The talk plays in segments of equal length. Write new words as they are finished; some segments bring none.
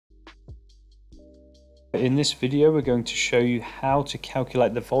in this video we're going to show you how to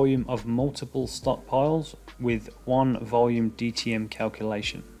calculate the volume of multiple stockpiles with one volume DTM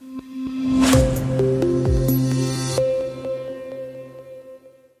calculation.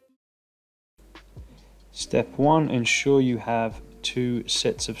 Step 1, ensure you have two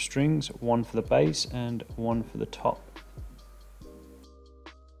sets of strings, one for the base and one for the top.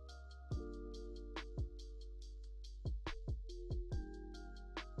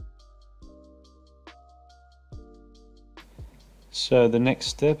 So the next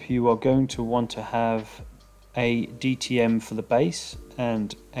step, you are going to want to have a DTM for the base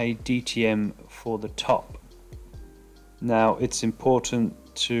and a DTM for the top. Now it's important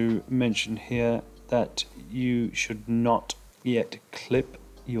to mention here that you should not yet clip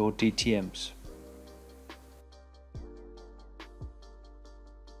your DTMs.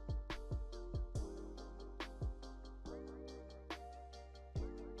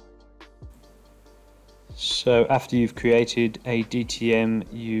 So after you've created a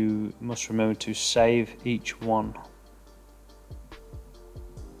DTM, you must remember to save each one.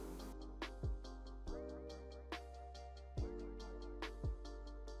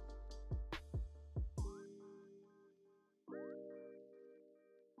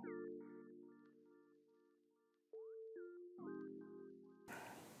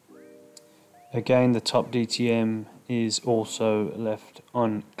 Again, the top DTM is also left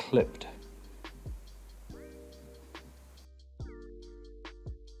unclipped.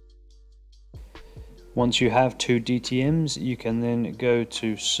 Once you have two DTMs, you can then go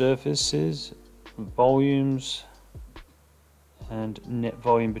to surfaces, volumes, and net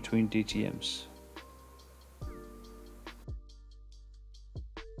volume between DTMs.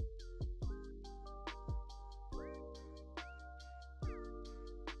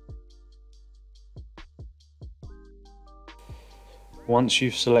 Once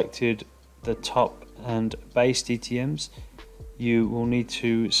you've selected the top and base DTMs, you will need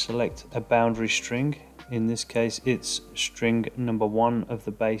to select a boundary string. In this case, it's string number 1 of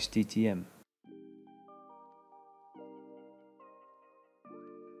the base DTM.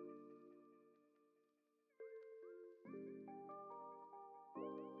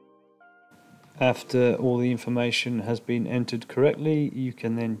 After all the information has been entered correctly, you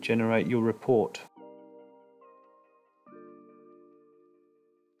can then generate your report.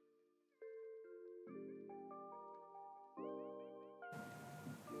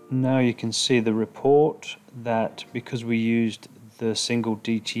 Now you can see the report that because we used the single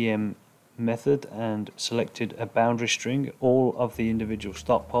DTM method and selected a boundary string, all of the individual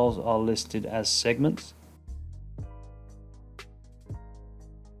stockpiles are listed as segments.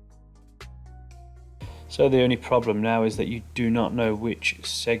 So the only problem now is that you do not know which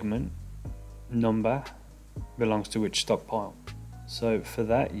segment number belongs to which stockpile. So for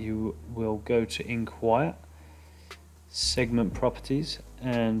that you will go to Inquire, Segment Properties,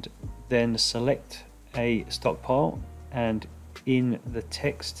 and then select a stockpile, and in the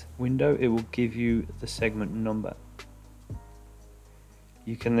text window it will give you the segment number.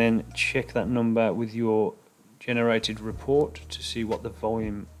 You can then check that number with your generated report to see what the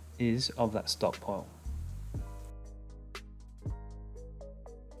volume is of that stockpile.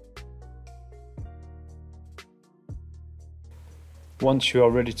 Once you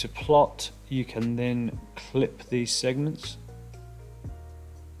are ready to plot, you can then clip these segments,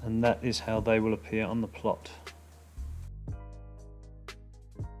 and that is how they will appear on the plot.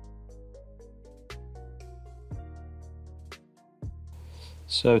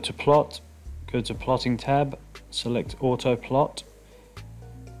 So to plot, go to Plotting tab, select AutoPlot.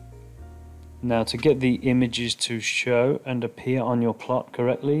 Now to get the images to show and appear on your plot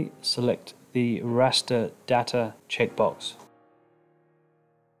correctly, select the Raster Data checkbox.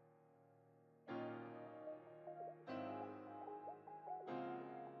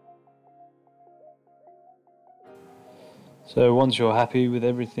 So once you're happy with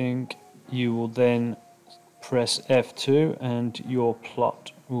everything, you will then press F2 and your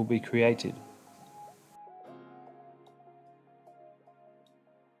plot will be created.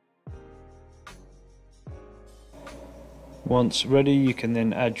 Once ready, you can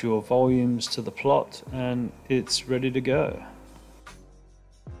then add your volumes to the plot and it's ready to go.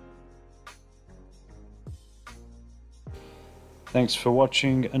 Thanks for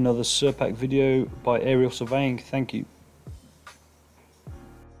watching another Surpac video by Aerial Surveying. Thank you.